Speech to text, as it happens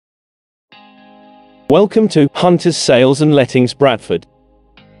Welcome to Hunters Sales and Lettings Bradford.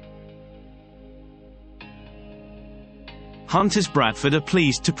 Hunters Bradford are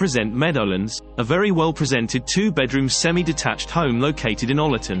pleased to present Meadowlands, a very well-presented two-bedroom semi-detached home located in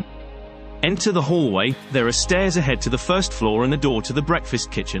Ollerton. Enter the hallway, there are stairs ahead to the first floor and a door to the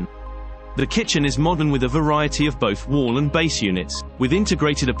breakfast kitchen. The kitchen is modern with a variety of both wall and base units, with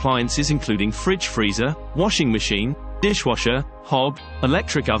integrated appliances including fridge, freezer, washing machine, dishwasher, hob,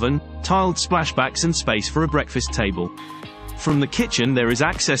 electric oven, tiled splashbacks and space for a breakfast table. From the kitchen there is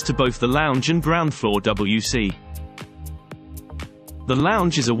access to both the lounge and ground floor WC. The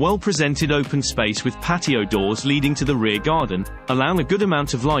lounge is a well-presented open space with patio doors leading to the rear garden, allowing a good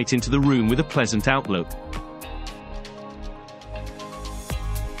amount of light into the room with a pleasant outlook.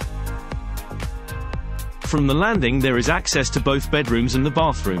 From the landing there is access to both bedrooms and the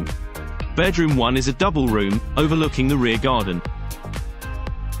bathroom. Bedroom 1 is a double room, overlooking the rear garden.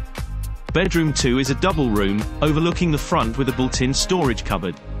 Bedroom 2 is a double room, overlooking the front with a built-in storage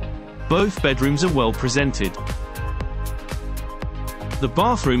cupboard. Both bedrooms are well presented. The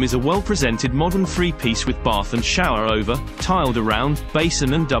bathroom is a well-presented modern three-piece with bath and shower over, tiled around,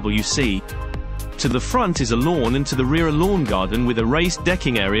 basin and WC. To the front is a lawn and to the rear a lawn garden with a raised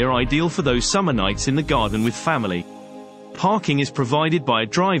decking area ideal for those summer nights in the garden with family. Parking is provided by a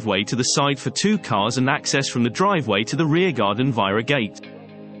driveway to the side for 2 cars and access from the driveway to the rear garden via a gate.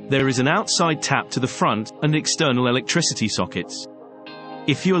 There is an outside tap to the front, and external electricity sockets.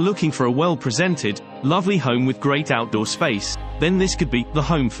 If you are looking for a well-presented, lovely home with great outdoor space, then this could be the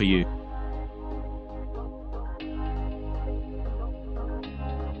home for you.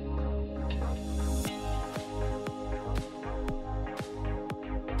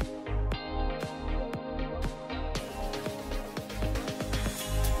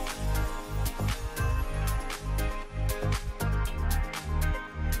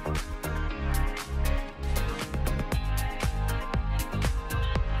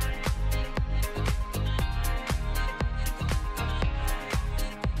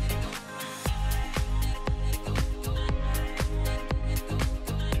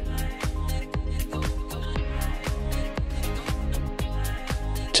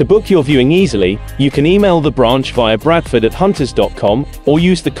 To book your viewing easily, you can email the branch via bradford@hunters.com, or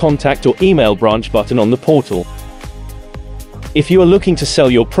use the contact or email branch button on the portal. If you are looking to sell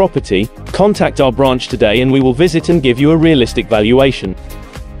your property, contact our branch today and we will visit and give you a realistic valuation.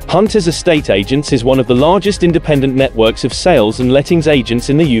 Hunters Estate Agents is one of the largest independent networks of sales and lettings agents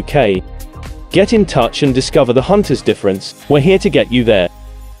in the UK. Get in touch and discover the Hunters difference. We're here to get you there.